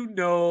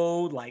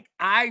like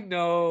I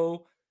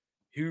know,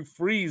 Hugh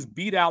Freeze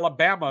beat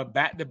Alabama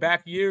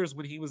back-to-back years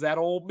when he was at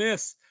Ole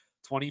Miss,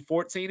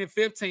 2014 and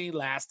 15.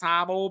 Last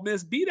time Ole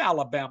Miss beat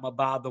Alabama,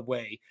 by the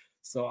way.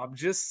 So I'm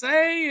just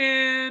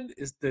saying,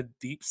 it's the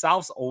Deep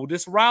South's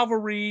oldest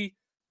rivalry.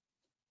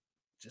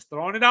 Just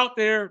throwing it out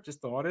there.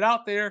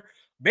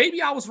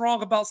 Maybe I was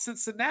wrong about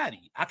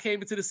Cincinnati. I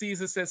came into the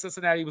season and said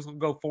Cincinnati was going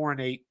to go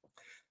 4-8.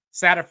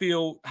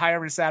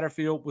 Hiring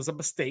Satterfield was a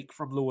mistake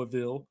from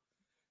Louisville.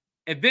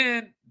 And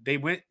then they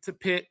went to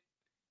Pitt,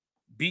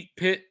 beat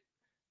Pitt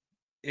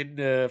in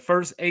the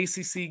first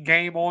ACC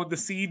game on the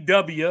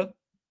CW.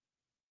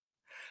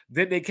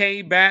 Then they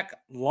came back,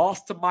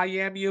 lost to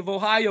Miami of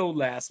Ohio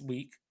last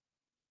week.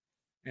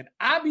 And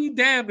I'd be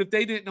damned if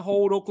they didn't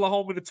hold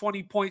Oklahoma to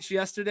 20 points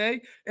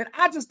yesterday. And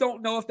I just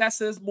don't know if that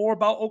says more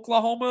about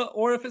Oklahoma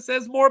or if it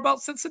says more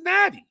about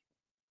Cincinnati.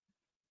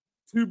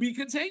 To be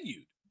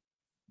continued.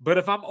 But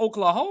if I'm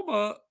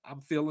Oklahoma, I'm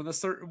feeling a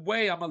certain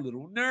way. I'm a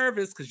little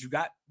nervous because you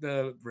got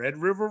the Red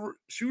River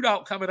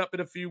shootout coming up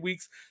in a few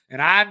weeks.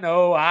 And I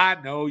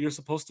know you're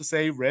supposed to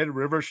say Red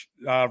River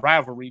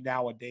rivalry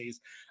nowadays.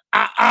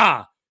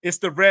 It's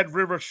the Red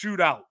River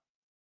shootout.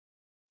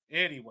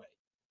 Anyway,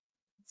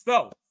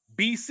 so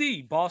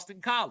BC,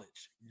 Boston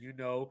College,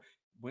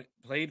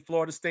 played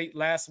Florida State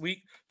last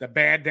week. The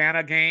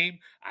bandana game.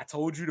 I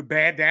told you the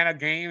bandana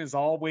game is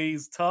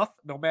always tough,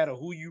 no matter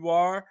who you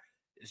are.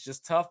 It's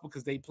just tough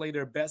because they play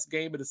their best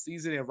game of the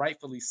season, and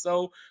rightfully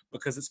so,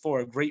 because it's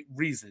for a great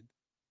reason.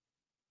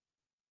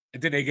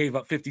 And then they gave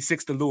up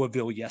 56 to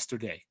Louisville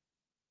yesterday.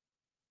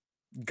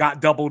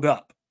 Got doubled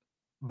up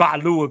by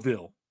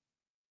Louisville.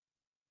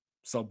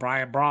 So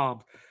Brian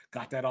Brohm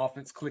got that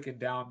offense clicking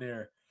down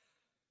there.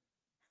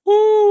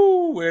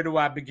 Woo! Where do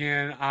I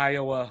begin?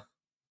 Iowa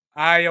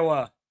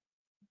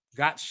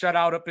got shut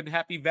out up in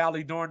Happy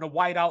Valley during the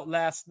whiteout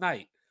last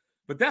night.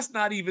 But that's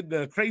not even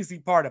the crazy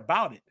part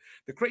about it.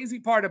 The crazy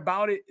part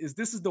about it is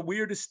this is the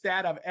weirdest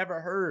stat I've ever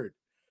heard.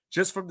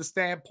 Just from the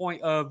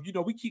standpoint of,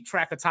 we keep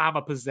track of time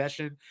of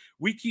possession.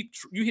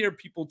 You hear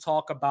people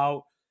talk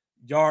about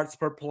yards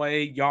per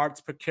play,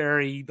 yards per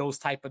carry, those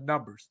type of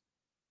numbers.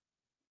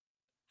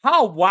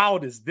 How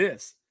wild is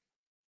this?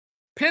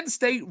 Penn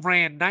State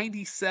ran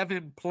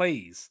 97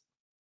 plays.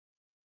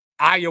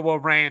 Iowa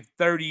ran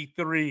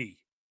 33.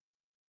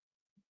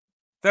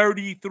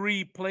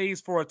 33 plays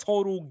for a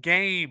total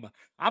game.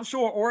 I'm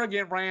sure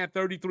Oregon ran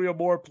 33 or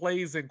more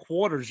plays in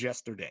quarters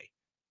yesterday.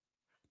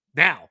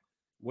 Now,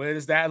 where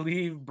does that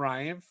leave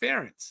Brian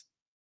Ferentz?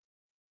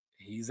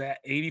 He's at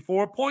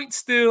 84 points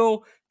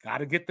still. Got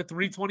to get the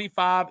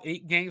 325,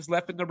 8 games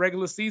left in the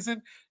regular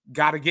season.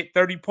 Got to get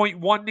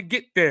 30.1 to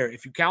get there.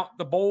 If you count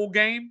the bowl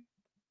game,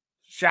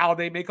 shall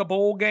they make a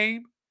bowl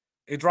game?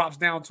 It drops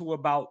down to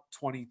about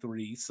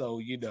 23.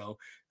 So,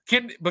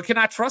 can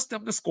I trust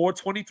them to score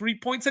 23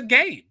 points a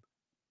game?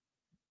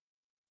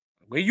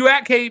 Where you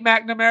at, Cade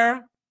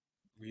McNamara?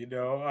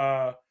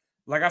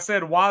 Like I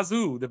said,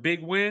 Wazoo, the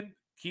big win.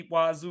 Keep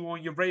Wazoo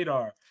on your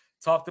radar.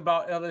 Talked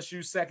about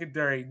LSU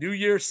secondary, New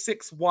Year's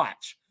 6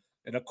 watch.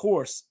 And of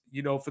course,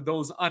 for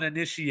those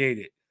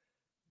uninitiated,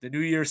 the New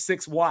Year's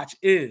 6 watch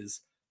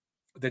is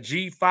the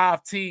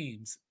G5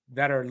 teams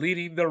that are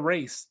leading the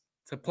race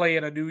to play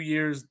in a New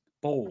Year's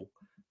Bowl.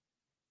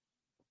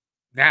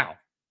 Now,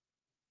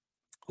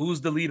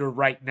 who's the leader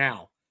right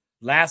now?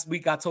 Last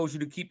week, I told you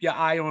to keep your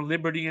eye on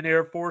Liberty and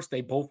Air Force.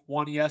 They both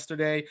won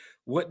yesterday.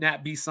 Wouldn't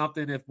that be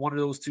something if one of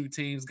those two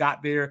teams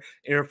got there?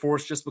 Air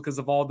Force, just because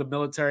of all the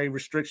military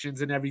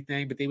restrictions and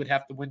everything, but they would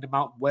have to win the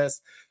Mountain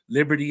West.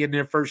 Liberty in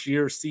their first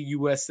year,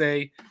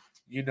 CUSA,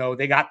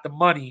 they got the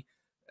money.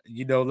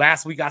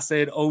 Last week I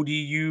said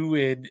ODU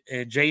and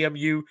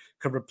JMU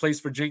could replace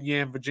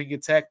Virginia and Virginia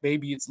Tech.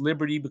 Maybe it's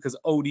Liberty because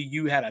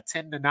ODU had a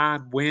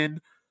 10-9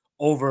 win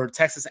over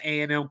Texas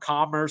A&M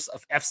Commerce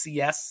of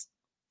FCS.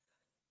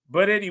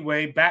 But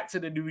anyway, back to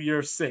the New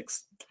Year's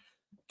 6.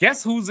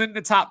 Guess who's in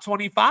the top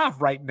 25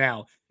 right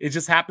now? It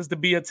just happens to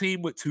be a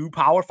team with 2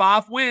 Power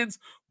 5 wins,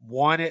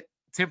 one at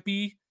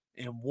Tempe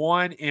and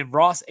one in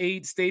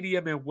Ross-Ade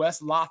Stadium in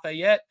West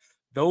Lafayette.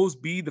 Those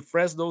be the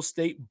Fresno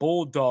State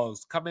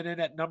Bulldogs coming in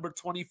at number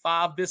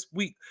 25 this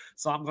week.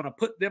 So I'm going to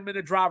put them in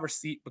the driver's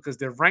seat because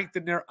they're ranked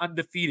and they're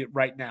undefeated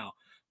right now.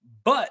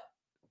 But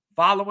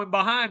following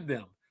behind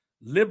them,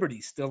 Liberty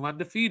still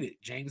undefeated.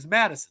 James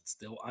Madison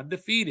still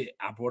undefeated.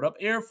 I brought up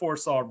Air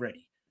Force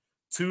already.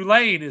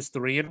 Tulane is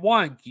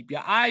 3-1. Keep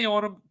your eye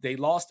on them. They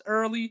lost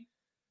early.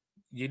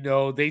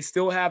 They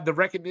still have the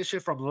recognition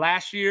from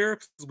last year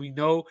because we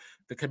know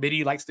the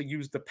committee likes to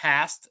use the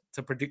past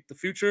to predict the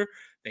future.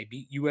 They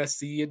beat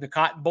USC in the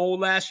Cotton Bowl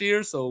last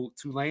year, so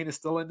Tulane is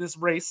still in this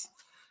race.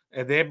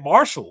 And then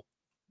Marshall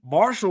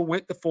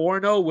went to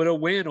 4-0 with a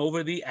win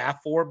over the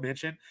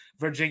aforementioned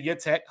Virginia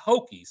Tech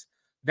Hokies.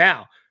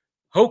 Now,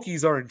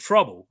 Hokies are in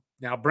trouble.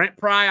 Now, Brent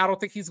Pry, I don't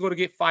think he's going to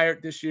get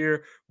fired this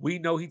year. We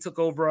know he took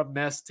over a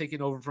mess,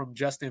 taking over from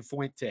Justin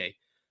Fuente.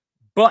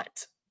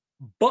 But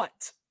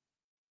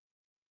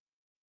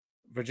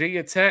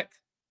Virginia Tech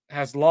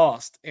has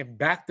lost in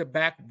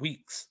back-to-back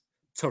weeks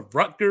to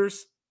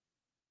Rutgers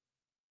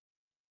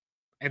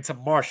and to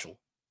Marshall.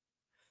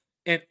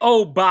 And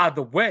oh, by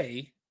the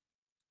way,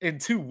 in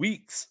 2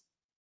 weeks,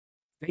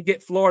 they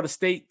get Florida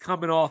State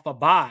coming off a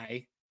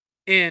bye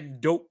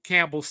in Doak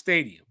Campbell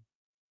Stadium.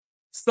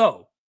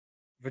 So,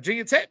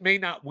 Virginia Tech may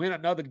not win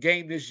another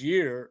game this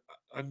year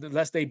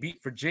unless they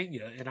beat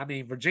Virginia. And I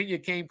mean, Virginia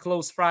came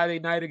close Friday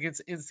night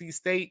against NC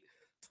State,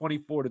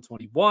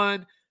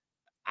 24-21.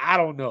 I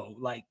don't know.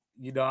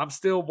 I'm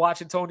still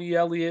watching Tony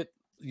Elliott.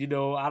 I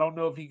don't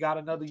know if he got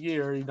another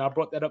year. I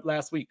brought that up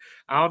last week.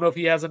 I don't know if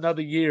he has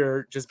another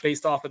year just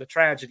based off of the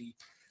tragedy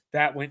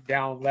that went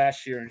down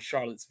last year in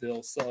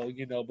Charlottesville. So,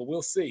 but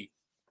we'll see.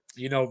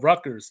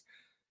 Rutgers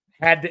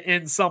had to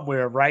end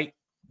somewhere, right?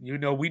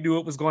 We knew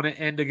it was going to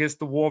end against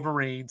the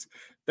Wolverines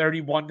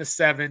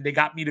 31-7. They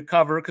got me to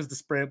cover because the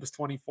spread was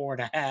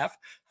 24.5.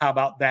 How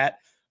about that?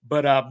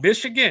 But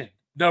Michigan,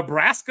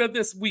 Nebraska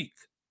this week.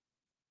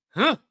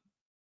 Huh?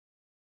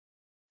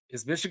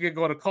 Is Michigan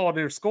going to call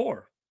their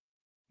score?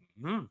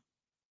 Hmm.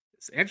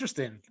 It's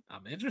interesting.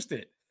 I'm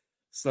interested.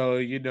 So,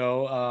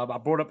 I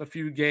brought up a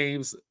few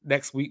games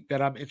next week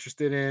that I'm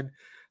interested in.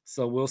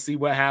 So we'll see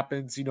what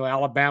happens.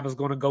 Alabama's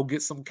going to go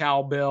get some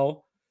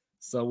cowbell.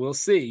 So we'll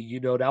see.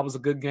 That was a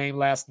good game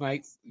last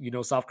night.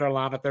 South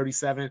Carolina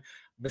 37,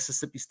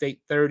 Mississippi State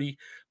 30.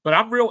 But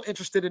I'm real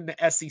interested in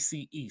the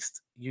SEC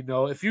East.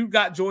 If you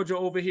got Georgia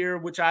over here,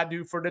 which I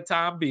do for the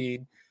time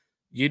being,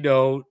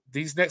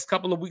 these next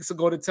couple of weeks are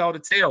going to tell the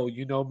tale.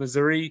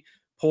 Missouri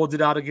pulled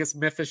it out against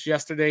Memphis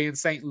yesterday in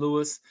St.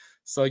 Louis.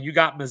 So you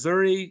got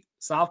Missouri,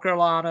 South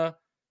Carolina,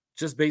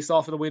 just based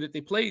off of the way that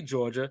they played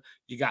Georgia.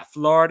 You got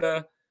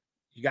Florida,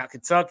 you got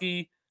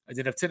Kentucky. And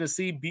then if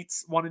Tennessee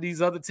beats one of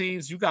these other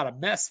teams, you got a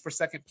mess for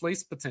second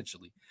place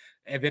potentially.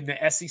 And then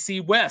the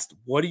SEC West,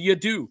 what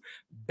do?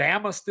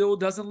 Bama still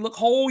doesn't look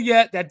whole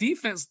yet. That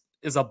defense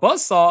is a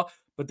buzzsaw,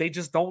 but they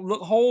just don't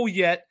look whole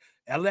yet.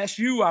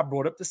 LSU, I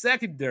brought up the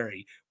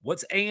secondary.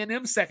 What's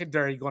A&M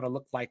secondary going to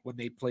look like when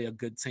they play a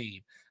good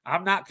team?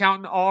 I'm not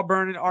counting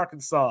Auburn and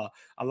Arkansas.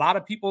 A lot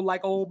of people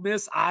like Ole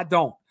Miss. I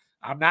don't.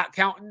 I'm not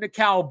counting the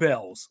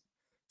cowbells.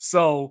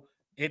 So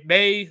it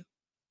may,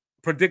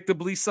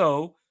 predictably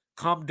so,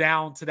 come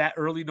down to that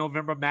early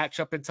November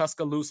matchup in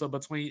Tuscaloosa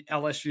between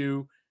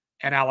LSU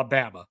and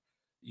Alabama.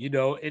 In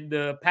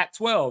the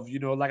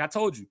Pac-12, like I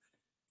told you,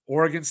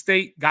 Oregon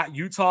State got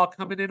Utah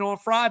coming in on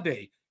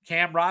Friday.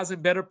 Cam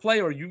Rising better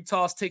play or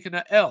Utah's taking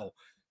an L.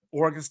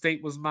 Oregon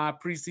State was my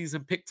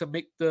preseason pick to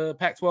make the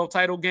Pac-12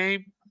 title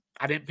game.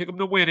 I didn't pick them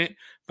to win it,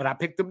 but I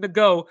picked them to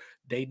go.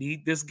 They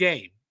need this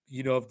game,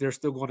 if they're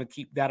still going to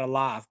keep that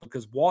alive,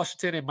 because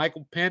Washington and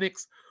Michael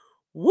Penix,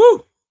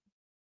 woo,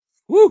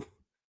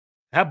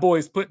 that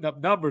boy's putting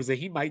up numbers and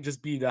he might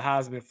just be the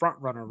Heisman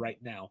front runner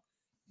right now,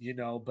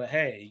 but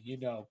hey,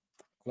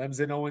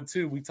 Clemson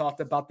 0-2. We talked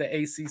about the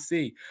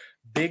ACC.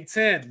 Big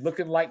Ten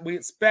looking like we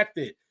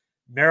expected.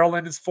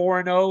 Maryland is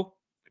 4-0.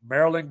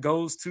 Maryland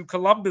goes to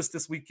Columbus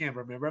this weekend.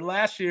 Remember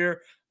last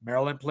year,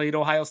 Maryland played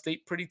Ohio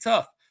State pretty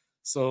tough.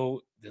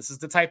 So this is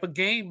the type of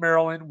game,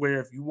 Maryland, where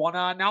if you want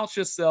to announce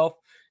yourself,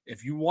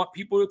 if you want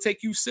people to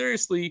take you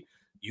seriously,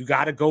 you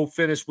got to go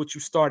finish what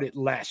you started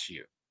last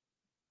year.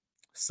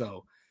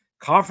 So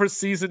conference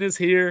season is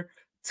here.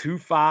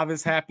 2-5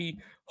 is happy.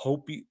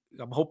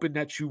 I'm hoping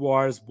that you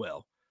are as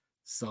well.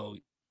 So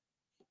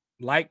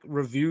like,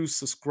 review,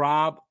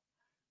 subscribe.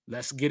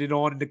 Let's get it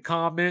on in the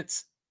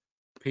comments.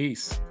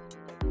 Peace.